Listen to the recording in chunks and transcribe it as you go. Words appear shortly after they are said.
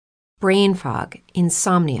brain fog,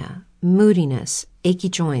 insomnia, moodiness, achy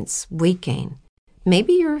joints, weight gain.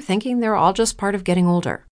 Maybe you're thinking they're all just part of getting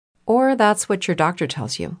older, or that's what your doctor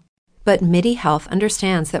tells you. But MIDI Health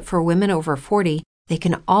understands that for women over 40, they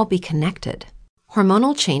can all be connected.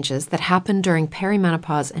 Hormonal changes that happen during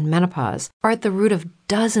perimenopause and menopause are at the root of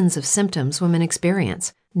dozens of symptoms women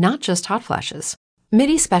experience, not just hot flashes.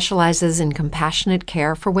 MIDI specializes in compassionate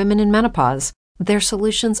care for women in menopause. Their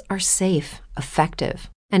solutions are safe, effective,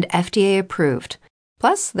 and FDA approved.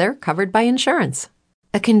 Plus, they're covered by insurance.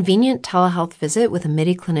 A convenient telehealth visit with a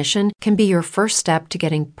MIDI clinician can be your first step to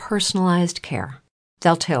getting personalized care.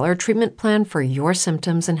 They'll tailor a treatment plan for your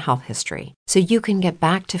symptoms and health history so you can get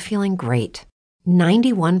back to feeling great.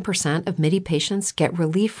 91% of MIDI patients get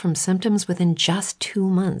relief from symptoms within just 2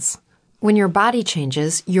 months. When your body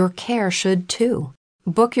changes, your care should too.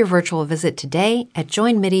 Book your virtual visit today at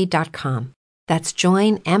joinmidi.com. That's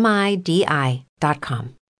joinmidi.com.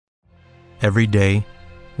 Every day,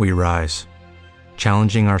 we rise,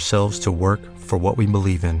 challenging ourselves to work for what we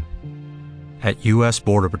believe in. At U.S.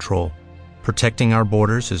 Border Patrol, protecting our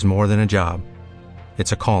borders is more than a job.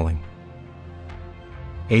 It's a calling.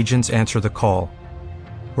 Agents answer the call,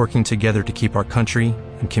 working together to keep our country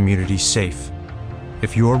and communities safe.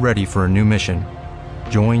 If you're ready for a new mission,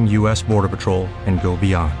 join U.S. Border Patrol and go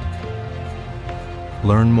beyond.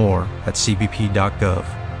 Learn more at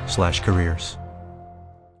cbp.gov/careers.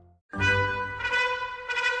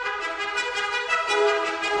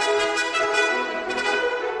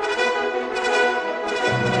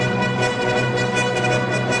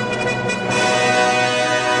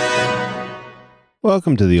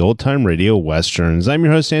 Welcome to the Old Time Radio Westerns. I'm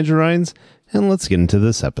your host, Andrew Rhynes, and let's get into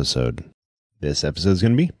this episode. This episode is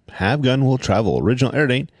going to be Have Gun Will Travel. Original air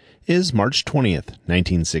date is March 20th,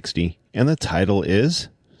 1960, and the title is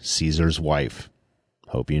Caesar's Wife.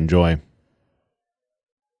 Hope you enjoy.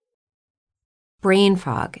 Brain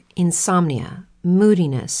fog, insomnia,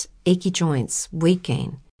 moodiness, achy joints, weight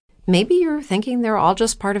gain. Maybe you're thinking they're all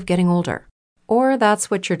just part of getting older, or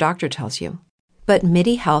that's what your doctor tells you. But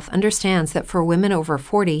MIDI Health understands that for women over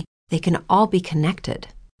 40, they can all be connected.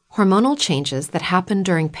 Hormonal changes that happen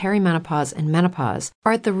during perimenopause and menopause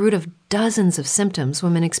are at the root of dozens of symptoms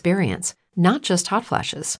women experience, not just hot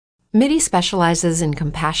flashes. MIDI specializes in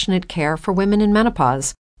compassionate care for women in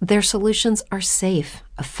menopause. Their solutions are safe,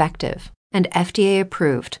 effective, and FDA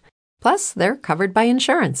approved. Plus, they're covered by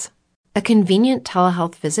insurance. A convenient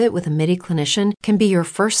telehealth visit with a MIDI clinician can be your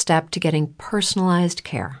first step to getting personalized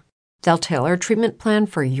care. They'll tailor a treatment plan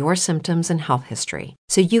for your symptoms and health history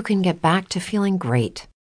so you can get back to feeling great.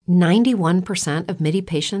 91% of MIDI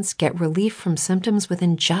patients get relief from symptoms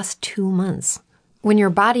within just 2 months. When your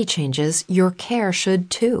body changes, your care should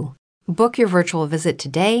too. Book your virtual visit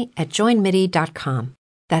today at joinmidi.com.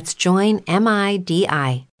 That's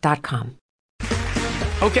joinmidi.com.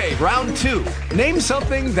 Okay, round 2. Name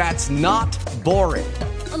something that's not boring.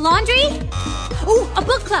 A laundry? Ooh, a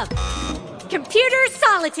book club. Computer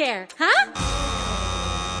solitaire, huh?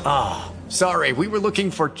 Ah, sorry, we were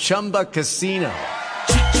looking for Chumba Casino.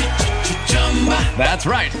 That's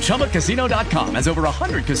right, ChumbaCasino.com has over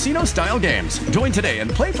 100 casino-style games. Join today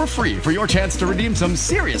and play for free for your chance to redeem some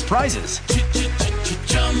serious prizes.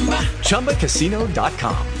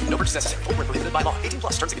 ChumbaCasino.com. No purchase necessary. Void where prohibited by law. 18+.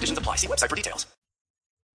 Terms and conditions apply. See website for details.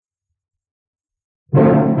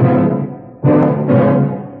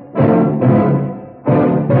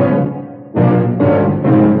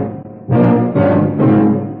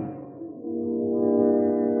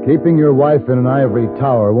 Keeping your wife in an ivory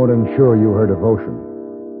tower won't ensure you her devotion.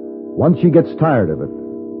 Once she gets tired of it,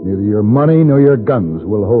 neither your money nor your guns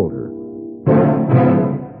will hold her.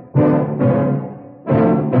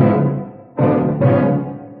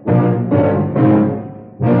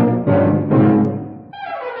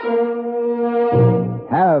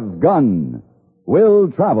 Have Gun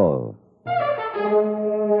Will Travel.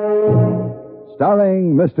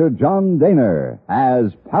 Starring Mr. John Daner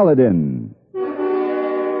as Paladin.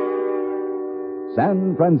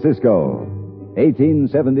 San Francisco,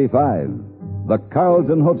 1875. The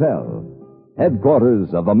Carlton Hotel,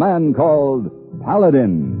 headquarters of a man called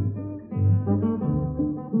Paladin.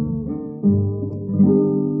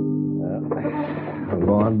 I'm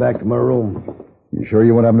going back to my room. You sure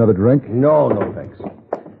you won't have another drink? No, thanks.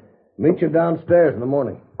 Meet you downstairs in the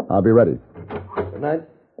morning. I'll be ready. Good night.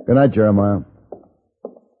 Good night, Jeremiah.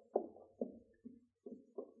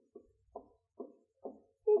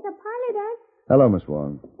 Mr. Paladin? Hello, Miss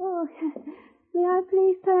Wong. Oh, may I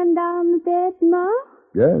please turn down the bed, Ma?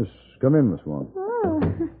 Yes, come in, Miss Wong. Oh,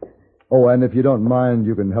 Oh, and if you don't mind,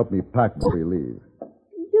 you can help me pack before you leave.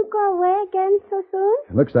 you go away again so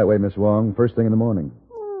soon? Looks that way, Miss Wong, first thing in the morning.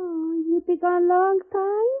 Oh, gone long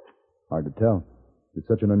time? Hard to tell. It's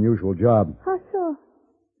such an unusual job. How so?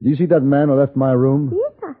 Do you see that man who left my room?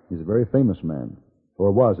 Yeah. He's a very famous man,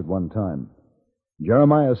 or was at one time.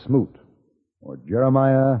 Jeremiah Smoot, or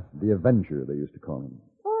Jeremiah the Avenger, they used to call him.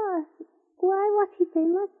 Oh, why was he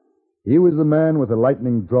famous? He was the man with the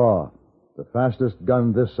lightning draw, the fastest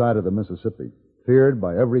gun this side of the Mississippi, feared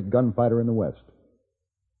by every gunfighter in the West.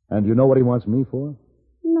 And you know what he wants me for?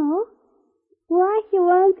 No. Why he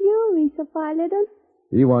wants you, Mr. Paladin?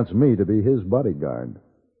 He wants me to be his bodyguard.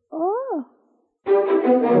 Oh.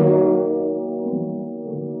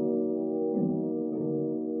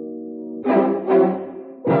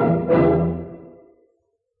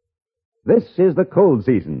 This is the cold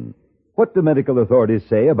season. What do medical authorities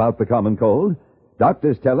say about the common cold?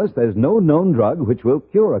 Doctors tell us there's no known drug which will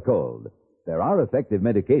cure a cold. There are effective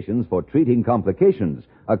medications for treating complications,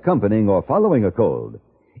 accompanying or following a cold.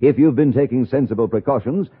 If you've been taking sensible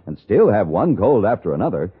precautions and still have one cold after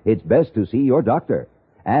another, it's best to see your doctor.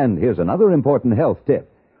 And here's another important health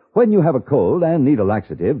tip. When you have a cold and need a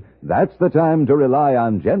laxative, that's the time to rely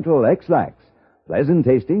on gentle X-Lax.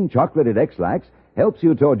 Pleasant-tasting, chocolated X-Lax helps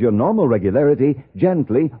you toward your normal regularity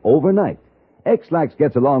gently overnight. X-Lax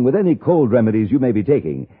gets along with any cold remedies you may be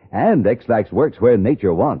taking, and X-Lax works where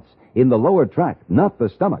nature wants, in the lower tract, not the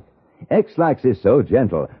stomach. X-Lax is so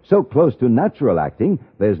gentle, so close to natural acting,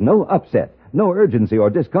 there's no upset, no urgency or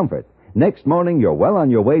discomfort. Next morning, you're well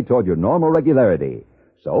on your way toward your normal regularity.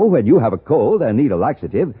 So, when you have a cold and need a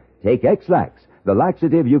laxative, take X-Lax, the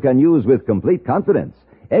laxative you can use with complete confidence.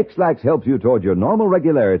 X-Lax helps you toward your normal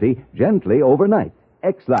regularity gently overnight.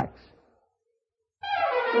 X-Lax.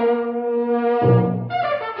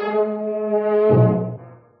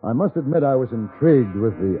 I must admit I was intrigued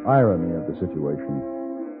with the irony of the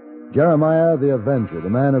situation. Jeremiah the Avenger, the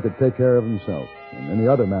man who could take care of himself, and any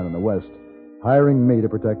other man in the West, hiring me to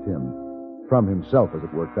protect him. From himself, as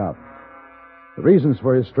it worked out. The reasons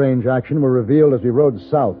for his strange action were revealed as we rode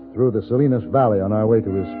south through the Salinas Valley on our way to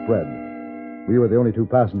his spread. We were the only two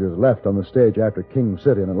passengers left on the stage after King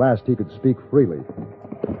City, and at last he could speak freely.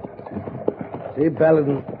 See,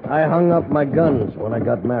 Paladin, I hung up my guns when I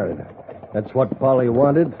got married. That's what Polly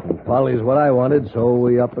wanted, and Polly's what I wanted, so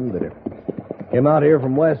we up and did it. Came out here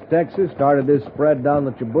from West Texas, started this spread down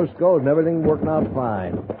the Chubusco, and everything worked out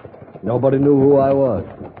fine. Nobody knew who I was,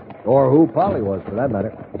 or who Polly was, for that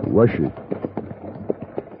matter. Who was she?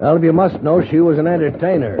 Well, if you must know, she was an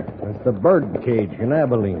entertainer at the Birdcage in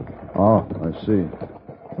Abilene. Oh, I see.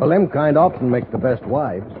 Well, them kind often make the best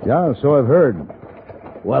wives. Yeah, so I've heard.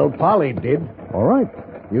 Well, Polly did. All right.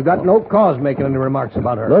 You got no cause making any remarks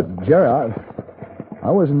about her. Look, Jerry, I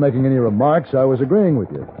wasn't making any remarks. I was agreeing with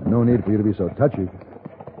you. No need for you to be so touchy.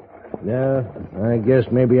 Yeah, I guess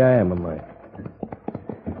maybe I am, am I?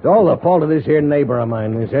 It's all the fault of this here neighbor of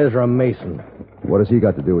mine, this Ezra Mason. What has he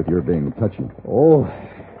got to do with your being touchy? Oh,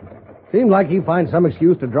 seems like he finds some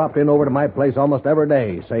excuse to drop in over to my place almost every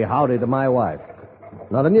day, say howdy to my wife.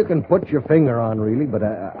 Nothing you can put your finger on, really, but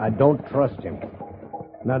I don't trust him.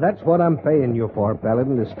 Now, that's what I'm paying you for,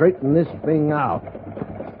 Paladin, to straighten this thing out.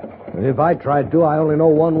 And if I tried to, I only know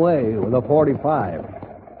one way, with a 45.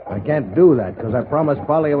 I can't do that, because I promised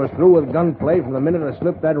Polly I was through with gunplay from the minute I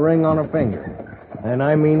slipped that ring on her finger. And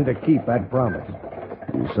I mean to keep that promise.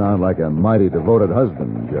 You sound like a mighty devoted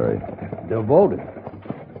husband, Jerry. Devoted?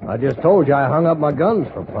 I just told you I hung up my guns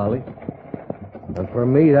for Polly. And for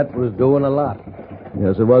me, that was doing a lot.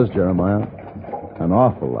 Yes, it was, Jeremiah. An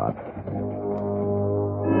awful lot.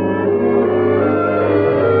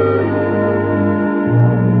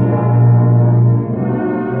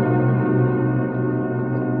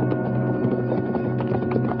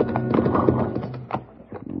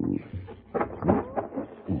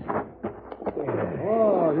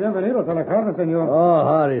 Oh,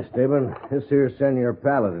 howdy, Stephen. This here's Senor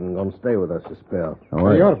Paladin gonna stay with us a spell. How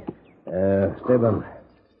are you? Stephen,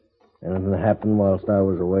 anything happened whilst I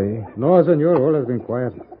was away? No, senor. All has been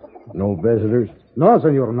quiet. No visitors? No,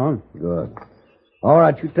 senor, none. Good. All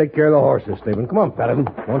right, you take care of the horses, Stephen. Come on, Paladin.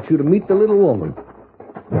 I want you to meet the little woman.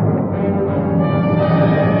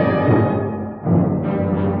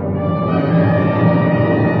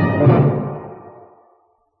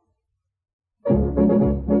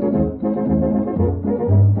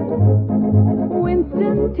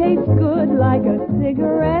 Tastes good like a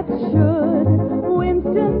cigarette should.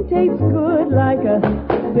 Winston tastes good like a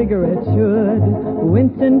cigarette should.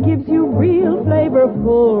 Winston gives you real flavor,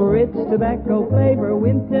 full, rich tobacco flavor.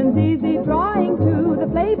 Winston's easy drawing too. The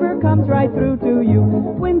flavor comes right through to you.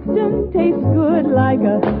 Winston tastes good like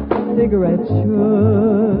a cigarette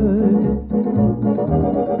should.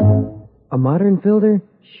 A modern filter?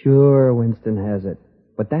 Sure, Winston has it.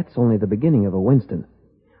 But that's only the beginning of a Winston.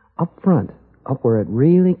 Up front, up where it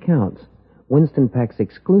really counts, Winston packs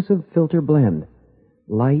exclusive filter blend.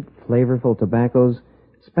 Light, flavorful tobaccos,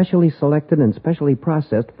 specially selected and specially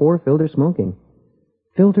processed for filter smoking.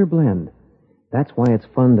 Filter blend. That's why it's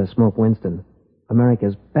fun to smoke Winston,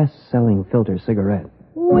 America's best-selling filter cigarette.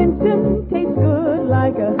 Winston tastes good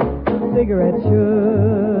like a cigarette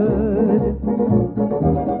should.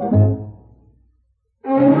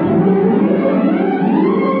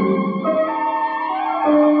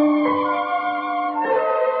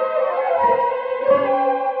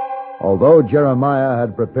 Although Jeremiah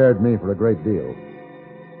had prepared me for a great deal,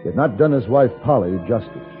 he had not done his wife Polly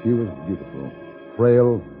justice. She was beautiful,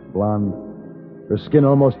 frail, blonde, her skin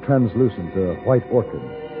almost translucent, a white orchid.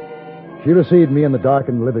 She received me in the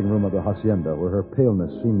darkened living room of the hacienda, where her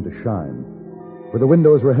paleness seemed to shine, where the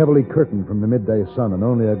windows were heavily curtained from the midday sun, and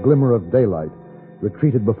only a glimmer of daylight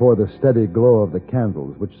retreated before the steady glow of the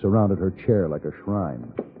candles which surrounded her chair like a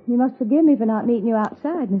shrine. You must forgive me for not meeting you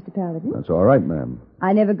outside, Mr. Paladin. That's all right, ma'am.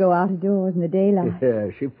 I never go out of doors in the daylight. Yeah,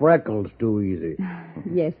 she freckles too easy.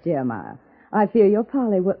 Yes, Jeremiah. I fear your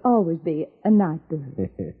Polly will always be a night bird.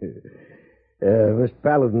 Miss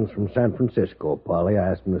Paladin's from San Francisco, Polly.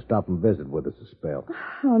 I asked him to stop and visit with us a spell.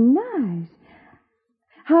 How nice.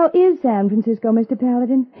 How is San Francisco, Mr.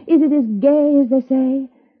 Paladin? Is it as gay as they say?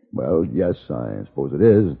 Well, yes, I suppose it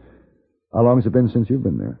is. How long has it been since you've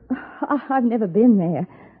been there? I've never been there,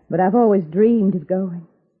 but I've always dreamed of going.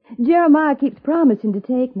 Jeremiah keeps promising to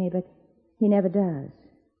take me, but he never does.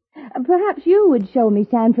 Perhaps you would show me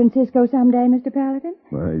San Francisco someday, Mr. Paladin?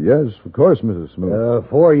 Yes, of course, Mrs. Smoot.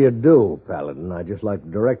 Before you do, Paladin, I'd just like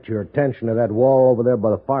to direct your attention to that wall over there by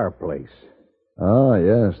the fireplace. Ah,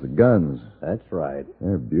 yes, the guns. That's right.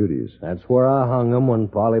 They're beauties. That's where I hung them when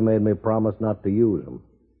Polly made me promise not to use them.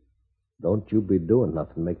 Don't you be doing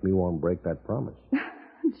nothing make me want to break that promise.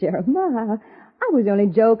 Jeremiah, I was only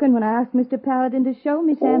joking when I asked Mr. Paladin to show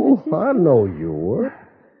me San Francisco. I know you were.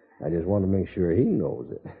 I just want to make sure he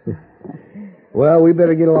knows it. Well, we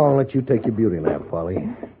better get along and let you take your beauty nap, Polly.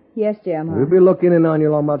 Yes, Jeremiah. We'll be looking in on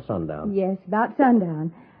you along about sundown. Yes, about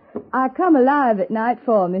sundown. I come alive at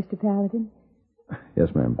nightfall, Mr. Paladin.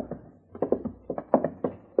 Yes, ma'am.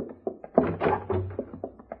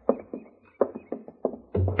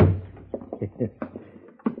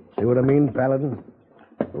 See what I mean, Paladin?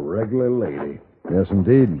 A regular lady. Yes,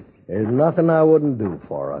 indeed. There's nothing I wouldn't do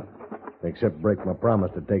for her, except break my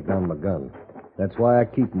promise to take down my gun. That's why I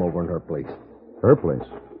keep them over in her place. Her place?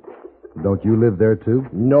 Don't you live there, too?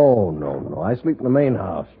 No. I sleep in the main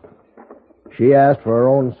house. She asked for her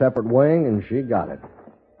own separate wing, and she got it.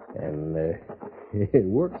 And it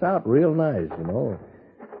works out real nice, you know.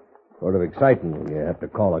 Sort of exciting when you have to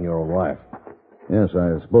call on your own wife. Yes,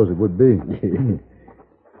 I suppose it would be.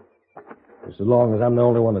 Just as long as I'm the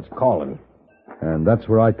only one that's calling. And that's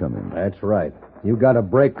where I come in. That's right. You got to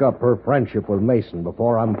break up her friendship with Mason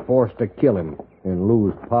before I'm forced to kill him and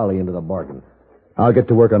lose Polly into the bargain. I'll get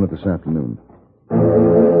to work on it this afternoon.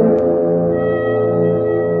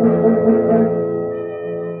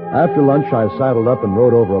 After lunch, I saddled up and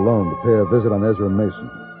rode over alone to pay a visit on Ezra Mason.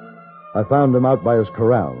 I found him out by his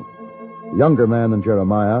corral. A younger man than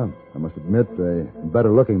Jeremiah, I must admit, a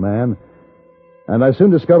better-looking man. And I soon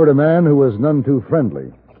discovered a man who was none too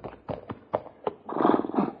friendly.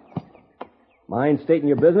 Mind stating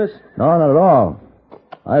your business? No, not at all.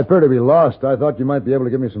 I appear to be lost. I thought you might be able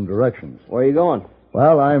to give me some directions. Where are you going?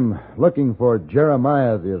 Well, I'm looking for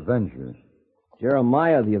Jeremiah the Avenger.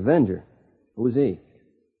 Jeremiah the Avenger? Who's he?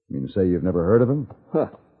 You mean to say you've never heard of him? Huh,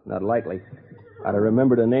 not likely. I'd have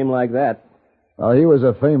remembered a name like that. Oh, he was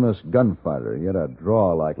a famous gunfighter. He had a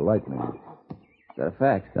draw like lightning. Is that a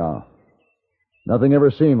fact? Yeah. Nothing ever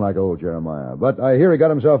seemed like old Jeremiah. But I hear he got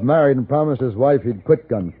himself married and promised his wife he'd quit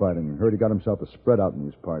gunfighting. Heard he got himself a spread out in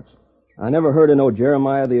these parts. I never heard of no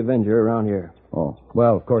Jeremiah the Avenger around here. Oh,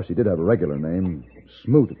 well, of course, he did have a regular name.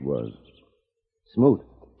 Smoot it was. Smoot?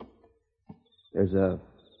 There's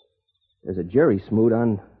a Jerry Smoot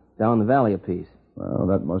on down the valley a piece. Well,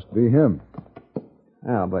 that must be him.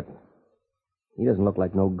 Yeah, but he doesn't look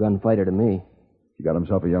like no gunfighter to me. He got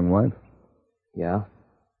himself a young wife? Yeah.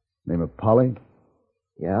 Name of Polly?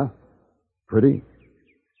 Yeah. Pretty?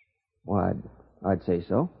 Well, I'd say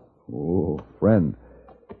so. Oh, friend,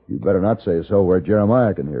 you better not say so where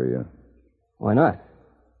Jeremiah can hear you. Why not?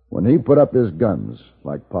 When he put up his guns,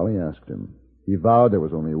 like Polly asked him, he vowed there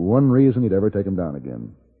was only one reason he'd ever take him down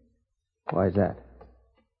again. Why is that?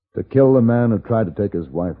 To kill the man who tried to take his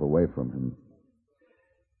wife away from him.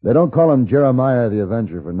 They don't call him Jeremiah the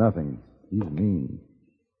Avenger for nothing. He's mean.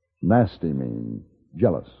 Nasty mean.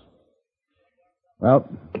 Jealous. Well,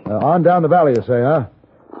 on down the valley, you say, huh?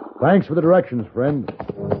 Thanks for the directions, friend.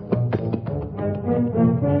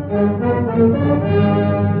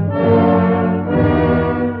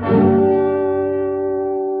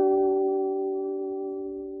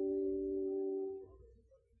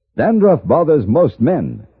 Dandruff bothers most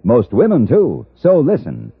men, most women too. So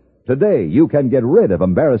listen. Today you can get rid of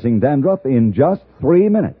embarrassing dandruff in just 3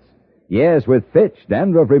 minutes. Yes, with Fitch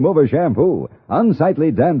Dandruff Remover Shampoo,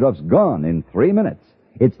 unsightly dandruff's gone in 3 minutes.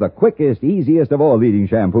 It's the quickest, easiest of all leading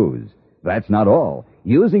shampoos. That's not all.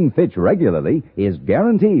 Using Fitch regularly is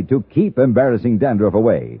guaranteed to keep embarrassing dandruff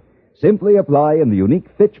away. Simply apply in the unique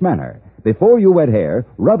Fitch manner. Before you wet hair,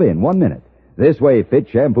 rub in 1 minute. This way Fitch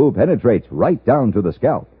shampoo penetrates right down to the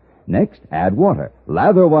scalp. Next, add water.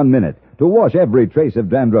 Lather 1 minute to wash every trace of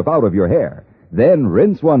dandruff out of your hair. Then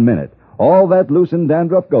rinse 1 minute. All that loosened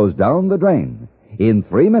dandruff goes down the drain. In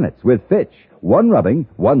 3 minutes with Fitch, 1 rubbing,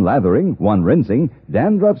 1 lathering, 1 rinsing,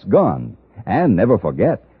 dandruff's gone. And never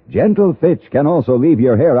forget, gentle Fitch can also leave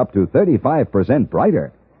your hair up to 35%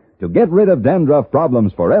 brighter. To get rid of dandruff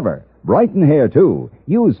problems forever, brighten hair too,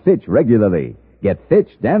 use Fitch regularly. Get Fitch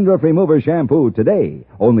Dandruff Remover Shampoo today,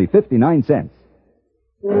 only 59 cents.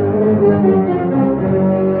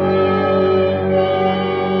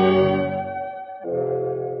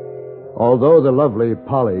 Although the lovely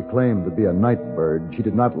Polly claimed to be a night bird, she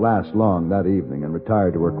did not last long that evening and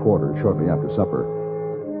retired to her quarters shortly after supper.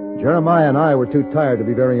 Jeremiah and I were too tired to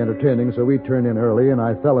be very entertaining, so we turned in early, and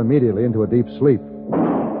I fell immediately into a deep sleep.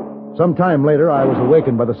 Some time later, I was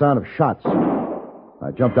awakened by the sound of shots.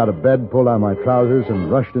 I jumped out of bed, pulled on my trousers,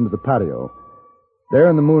 and rushed into the patio.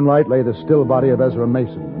 There in the moonlight lay the still body of Ezra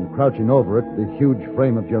Mason, and crouching over it, the huge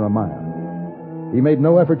frame of Jeremiah. He made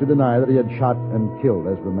no effort to deny that he had shot and killed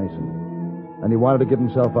Ezra Mason, and he wanted to give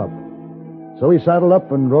himself up. So he saddled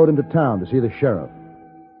up and rode into town to see the sheriff.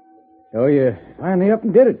 So you finally up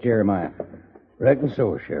and did it, Jeremiah. Reckon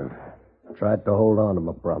so, Sheriff. Tried to hold on to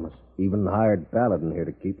my promise. Even hired Paladin here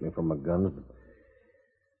to keep me from my guns, but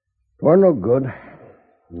it weren't no good.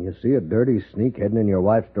 When you see a dirty sneak heading in your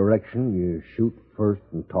wife's direction, you shoot first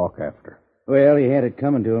and talk after. Well, he had it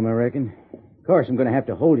coming to him, I reckon. Of course, I'm going to have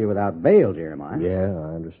to hold you without bail, Jeremiah. Yeah,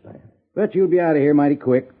 I understand. But you'll be out of here mighty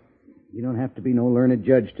quick. You don't have to be no learned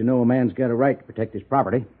judge to know a man's got a right to protect his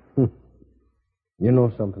property. You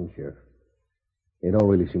know something, Sheriff? It don't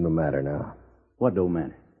really seem to matter now. What don't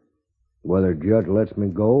matter? Whether Judge lets me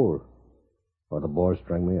go or the boys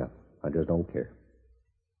string me up. I just don't care.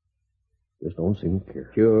 Just don't seem to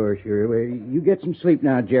care. Sure. Well, you get some sleep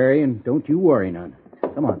now, Jerry, and don't you worry none.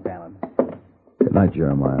 Come on, Paladin. Good night,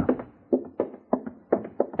 Jeremiah.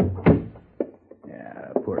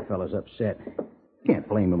 Yeah, poor fellow's upset. Can't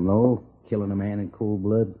blame him, though, killing a man in cold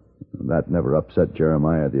blood. That never upset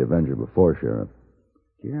Jeremiah the Avenger before, Sheriff.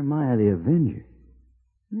 Jeremiah the Avenger?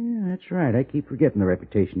 Yeah, that's right. I keep forgetting the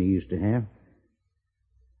reputation he used to have.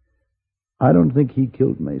 I don't think he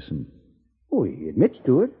killed Mason. Oh, he admits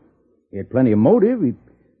to it. He had plenty of motive. He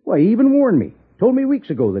even warned me. Told me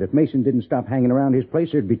weeks ago that if Mason didn't stop hanging around his place,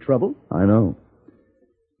 there'd be trouble. I know.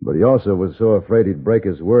 But he also was so afraid he'd break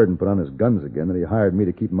his word and put on his guns again that he hired me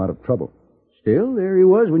to keep him out of trouble. Still, there he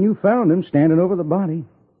was when you found him, standing over the body,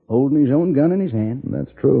 holding his own gun in his hand.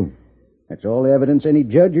 That's true. That's all the evidence any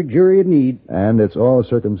judge or jury would need. And it's all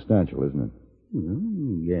circumstantial, isn't it?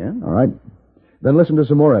 Yeah. All right. Then listen to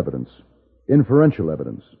some more evidence. Inferential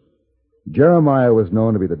evidence. Jeremiah was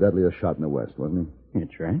known to be the deadliest shot in the West, wasn't he?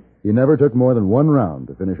 That's right. He never took more than 1 round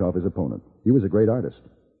to finish off his opponent. He was a great artist.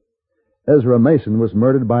 Ezra Mason was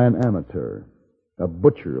murdered by an amateur, a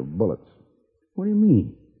butcher of bullets. What do you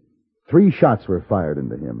mean? 3 shots were fired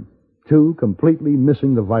into him, 2 completely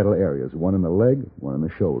missing the vital areas, 1 in the leg, 1 in the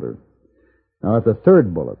shoulder. Now, if the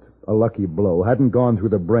 3rd bullet, a lucky blow, hadn't gone through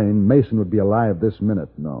the brain, Mason would be alive this minute.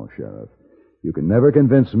 No, Sheriff. You can never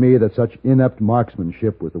convince me that such inept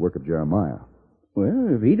marksmanship was the work of Jeremiah. Well,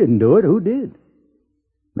 if he didn't do it, who did?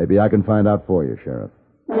 Maybe I can find out for you, Sheriff.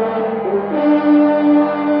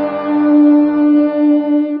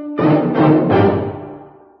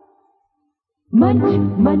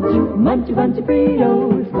 Munch, munch, munch a bunch of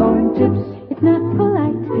Fritos, corn chips. It's not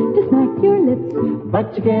polite to smack your lips,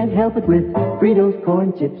 but you can't help it with Fritos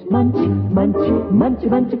corn chips. Munch, munch, munch a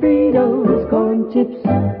bunch of Fritos, corn chips.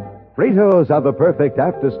 Fritos are the perfect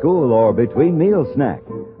after-school or between-meal snack.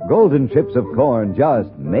 Golden chips of corn just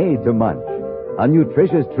made to munch. A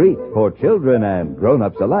nutritious treat for children and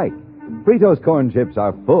grown-ups alike. Fritos corn chips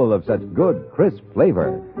are full of such good, crisp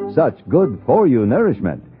flavor, such good-for-you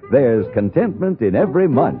nourishment. There's contentment in every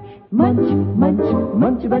munch. Munch, munch,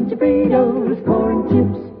 munch a bunch of Fritos corn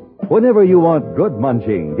chips. Whenever you want good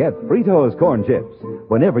munching, get Fritos corn chips.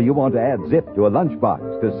 Whenever you want to add zip to a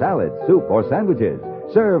lunchbox, to salads, soup, or sandwiches,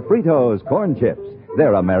 Serve Fritos corn chips.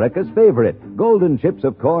 They're America's favorite. Golden chips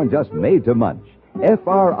of corn just made to munch.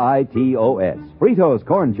 Fritos. Fritos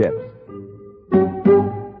corn chips.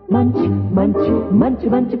 Munch, munch, munch,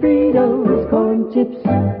 munch Fritos corn chips.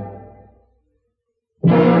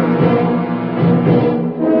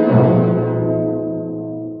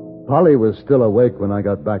 Polly was still awake when I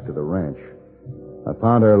got back to the ranch. I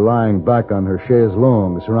found her lying back on her chaise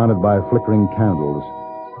longue, surrounded by flickering candles.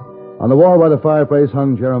 On the wall by the fireplace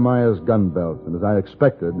hung Jeremiah's gun belt, and as I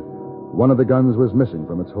expected, one of the guns was missing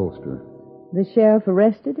from its holster. The sheriff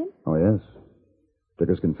arrested him? Oh, yes. Took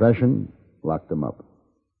his confession, locked him up.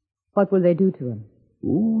 What will they do to him?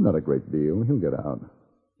 Ooh, not a great deal. He'll get out.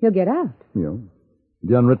 He'll get out? You know,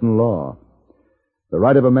 the unwritten law. The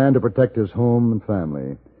right of a man to protect his home and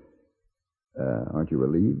family. Aren't you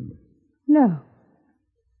relieved? No.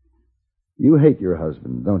 You hate your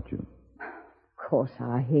husband, don't you? Of course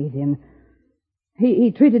I hate him.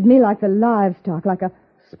 He treated me like the livestock, like a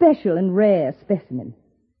special and rare specimen.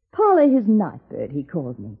 Polly, his night bird, he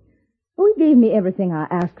called me. Oh, he gave me everything I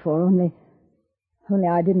asked for, only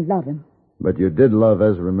I didn't love him. But you did love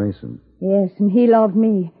Ezra Mason. Yes, and he loved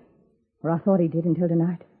me. Or I thought he did until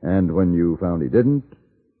tonight. And when you found he didn't,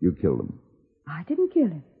 you killed him. I didn't kill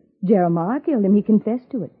him. Jeremiah killed him. He confessed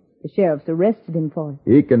to it. The sheriff's arrested him for it.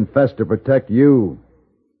 He confessed to protect you.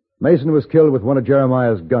 Mason was killed with one of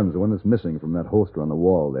Jeremiah's guns, the one that's missing from that holster on the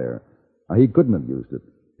wall there. Now, he couldn't have used it.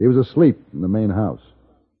 He was asleep in the main house.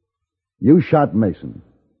 You shot Mason,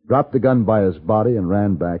 dropped the gun by his body, and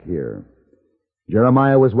ran back here.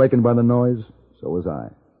 Jeremiah was wakened by the noise. So was I.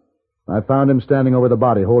 I found him standing over the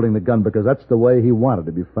body, holding the gun, because that's the way he wanted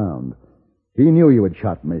to be found. He knew you had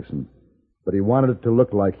shot Mason, but he wanted it to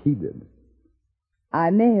look like he did. I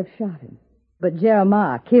may have shot him, but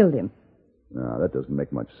Jeremiah killed him. No, that doesn't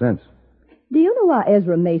make much sense. Do you know why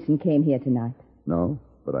Ezra Mason came here tonight? No,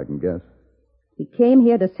 but I can guess. He came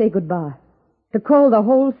here to say goodbye, to call the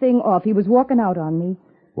whole thing off. He was walking out on me.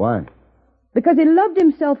 Why? Because he loved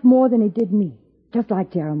himself more than he did me, just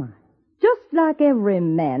like Jeremiah. Just like every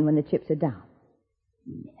man when the chips are down.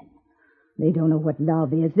 Men, they don't know what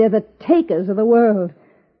love is. They're the takers of the world.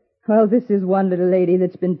 Well, this is one little lady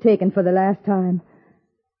that's been taken for the last time.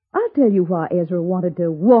 I'll tell you why Ezra wanted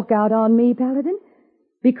to walk out on me, Paladin.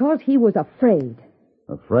 Because he was afraid.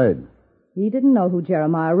 Afraid? He didn't know who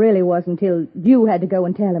Jeremiah really was until you had to go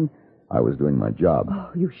and tell him. I was doing my job.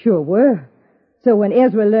 Oh, you sure were. So when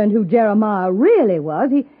Ezra learned who Jeremiah really was,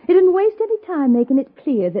 he didn't waste any time making it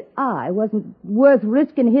clear that I wasn't worth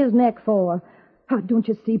risking his neck for. Oh, don't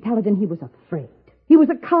you see, Paladin, he was afraid. He was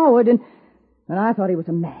a coward, and I thought he was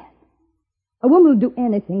a man. A woman will do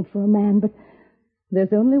anything for a man, but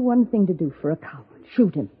there's only one thing to do for a coward.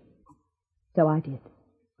 Shoot him. So I did.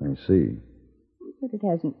 I see. But it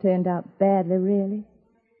hasn't turned out badly, really.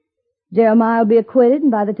 Jeremiah will be acquitted, and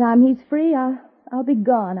by the time he's free, I'll be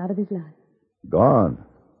gone out of his life. Gone?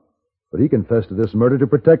 But he confessed to this murder to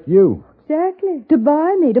protect you. Exactly. To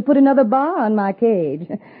buy me, to put another bar on my cage.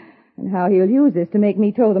 And how he'll use this to make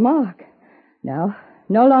me toe the mark. No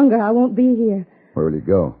longer I won't be here. Where will you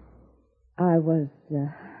go? I was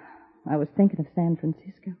thinking of San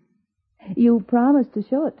Francisco. You promised to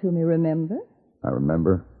show it to me, remember? I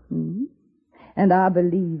remember. Mm-hmm. And I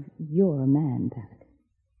believe you're a man, Paladin.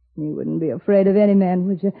 You wouldn't be afraid of any man,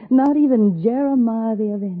 would you? Not even Jeremiah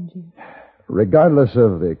the Avenger. Regardless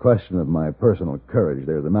of the question of my personal courage,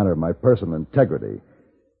 there's a matter of my personal integrity.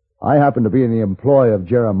 I happen to be in the employ of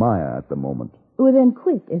Jeremiah at the moment. Well, then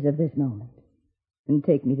quit as of this moment. And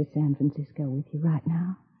take me to San Francisco with you right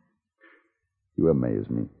now. You amaze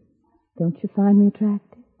me. Don't you find me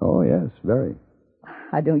attractive? Oh, yes, very.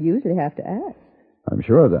 I don't usually have to ask. I'm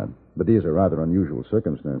sure of that. But these are rather unusual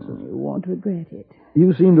circumstances. You won't regret it.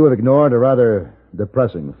 You seem to have ignored a rather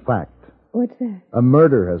depressing fact. What's that? A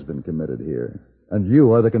murder has been committed here, and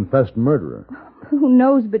you are the confessed murderer. Who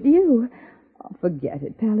knows but you? Oh, forget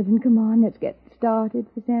it, Paladin. Come on, let's get started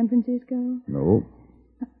for San Francisco. No.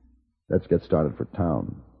 Let's get started for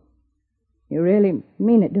town. You really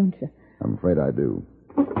mean it, don't you? I'm afraid I do.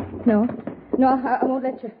 No, I won't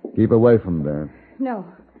let you. Keep away from there. No.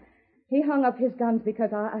 He hung up his guns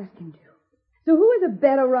because I asked him to. So who has a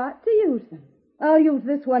better right to use them? I'll use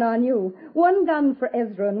this one on you. One gun for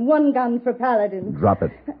Ezra and one gun for Paladin. Drop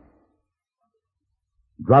it.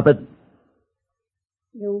 Drop it.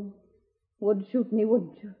 You would shoot me,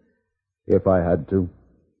 wouldn't you? If I had to.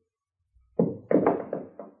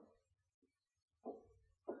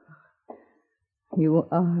 You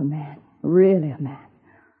are a man. Really a man.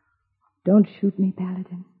 Don't shoot me,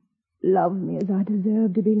 Paladin. Love me as I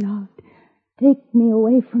deserve to be loved. Take me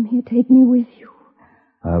away from here. Take me with you.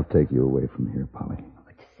 I'll take you away from here, Polly.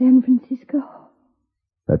 San Francisco?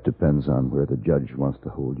 That depends on where the judge wants to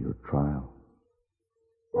hold your trial.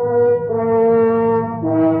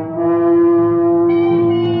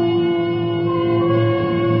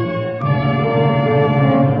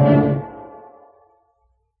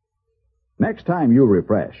 Next time you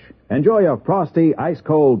refresh, enjoy a frosty,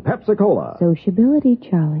 ice-cold Pepsi-Cola. Sociability,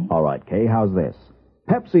 Charlie. All right, Kay, how's this?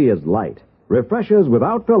 Pepsi is light, refreshes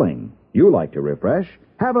without filling. You like to refresh?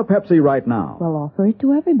 Have a Pepsi right now. Well, offer it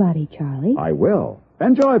to everybody, Charlie. I will.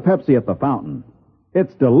 Enjoy Pepsi at the fountain.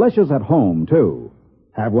 It's delicious at home, too.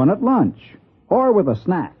 Have one at lunch or with a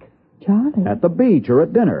snack. Charlie. At the beach or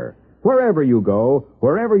at dinner. Wherever you go,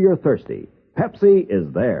 wherever you're thirsty, Pepsi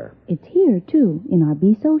is there. It's here, too, in our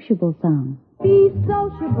Be Sociable song. Be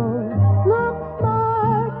sociable, look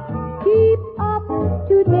smart, keep up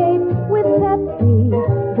to date with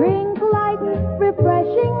Pepsi. Drink light,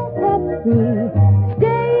 refreshing Pepsi.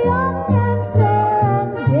 Stay young and fair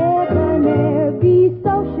and debonair. Be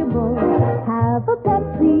sociable, have a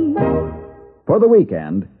Pepsi. For the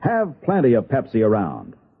weekend, have plenty of Pepsi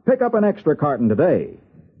around. Pick up an extra carton today.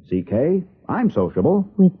 CK, I'm sociable.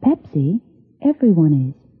 With Pepsi,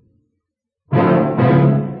 everyone is.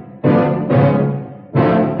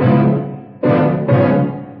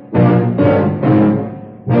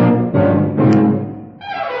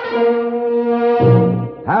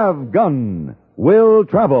 Have Gun Will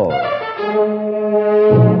Travel.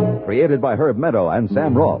 Created by Herb Meadow and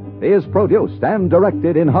Sam Rolfe, is produced and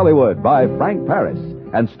directed in Hollywood by Frank Paris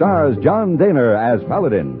and stars John Daner as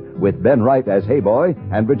Paladin, with Ben Wright as Hayboy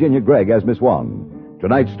and Virginia Gregg as Miss Wong.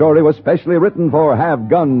 Tonight's story was specially written for Have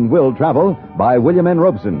Gun Will Travel by William N.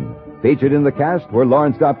 Robeson. Featured in the cast were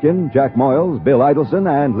Lawrence Dobkin, Jack Moyles, Bill Idelson,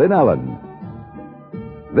 and Lynn Allen.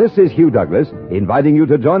 This is Hugh Douglas, inviting you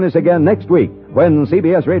to join us again next week when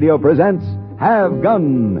CBS Radio presents Have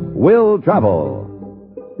Gun Will Travel.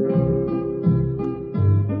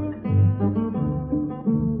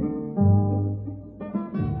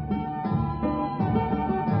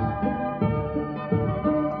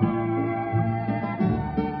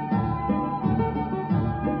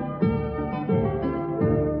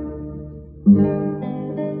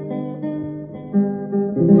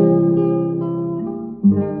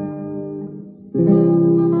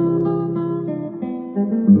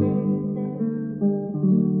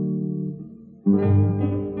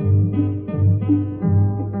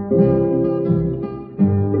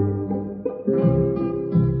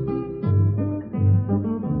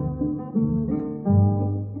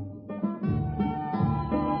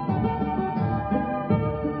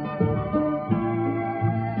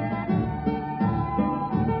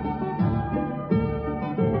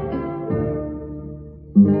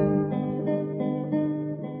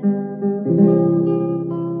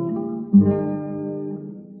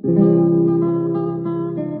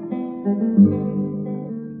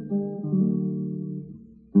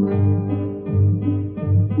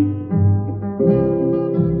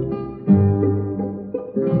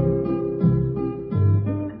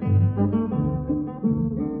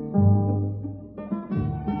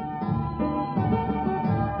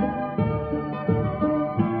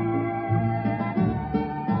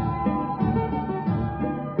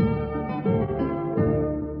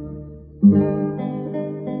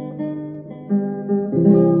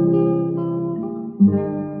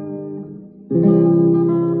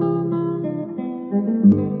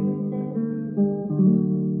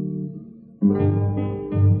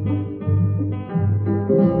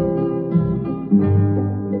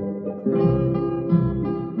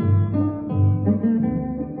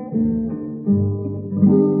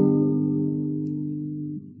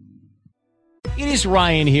 It is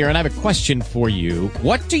Ryan here, and I have a question for you.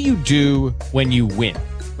 What do you do when you win?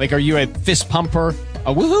 Like, are you a fist pumper,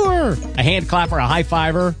 a woohooer, a hand clapper, a high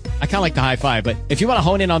fiver? I kind of like the high five, but if you want to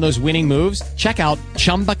hone in on those winning moves, check out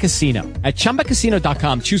Chumba Casino. At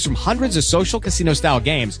ChumbaCasino.com, choose from hundreds of social casino-style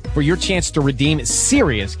games for your chance to redeem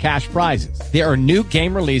serious cash prizes. There are new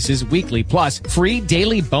game releases weekly, plus free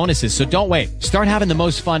daily bonuses, so don't wait. Start having the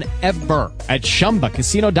most fun ever at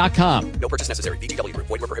ChumbaCasino.com. No purchase necessary. VGW Group.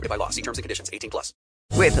 Void where prohibited by law. See terms and conditions. 18+.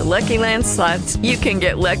 With the Lucky Land Slots, you can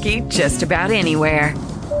get lucky just about anywhere.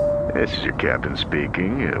 This is your captain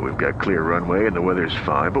speaking. We've got clear runway and the weather's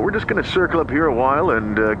fine, but we're just going to circle up here a while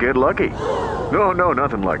and get lucky. No,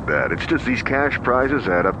 nothing like that. It's just these cash prizes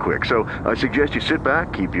add up quick. So I suggest you sit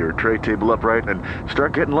back, keep your tray table upright, and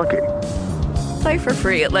start getting lucky. Play for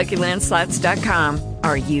free at LuckyLandSlots.com.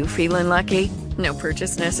 Are you feeling lucky? No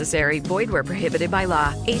purchase necessary. Void where prohibited by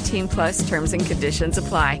law. 18+ terms and conditions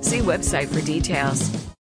apply. See website for details.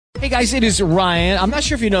 Hey guys, it is Ryan. I'm not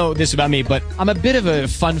sure if you know this about me, but I'm a bit of a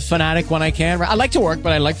fun fanatic when I can. I like to work,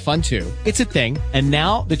 but I like fun too. It's a thing. And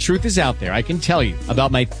now the truth is out there. I can tell you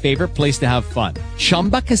about my favorite place to have fun.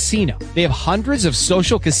 Chumba Casino. They have hundreds of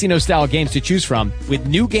social casino style games to choose from with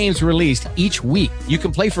new games released each week. You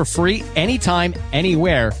can play for free anytime,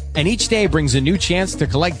 anywhere. And each day brings a new chance to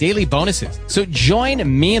collect daily bonuses. So join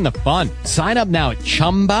me in the fun. Sign up now at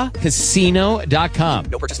ChumbaCasino.com.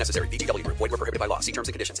 No purchase necessary. VGW Group. Void where prohibited by law. See terms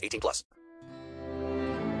and conditions. 18+.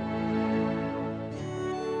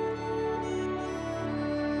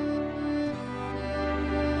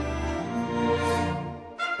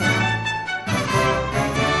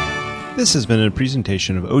 This has been a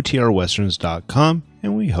presentation of OTRWesterns.com,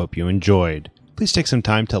 and we hope you enjoyed. Please take some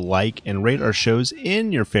time to like and rate our shows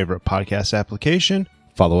in your favorite podcast application.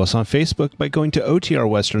 Follow us on Facebook by going to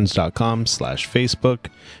OTRWesterns.com/Facebook.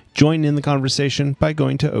 Join in the conversation by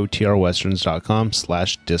going to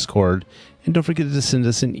OTRWesterns.com/Discord. And don't forget to send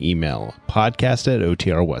us an email,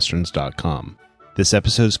 podcast@OTRWesterns.com. This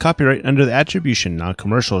episode is copyright under the attribution,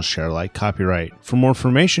 non-commercial, share alike copyright. For more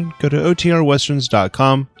information, go to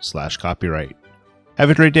OTRWesterns.com/copyright. Have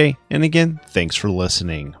a great day, and again, thanks for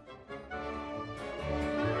listening.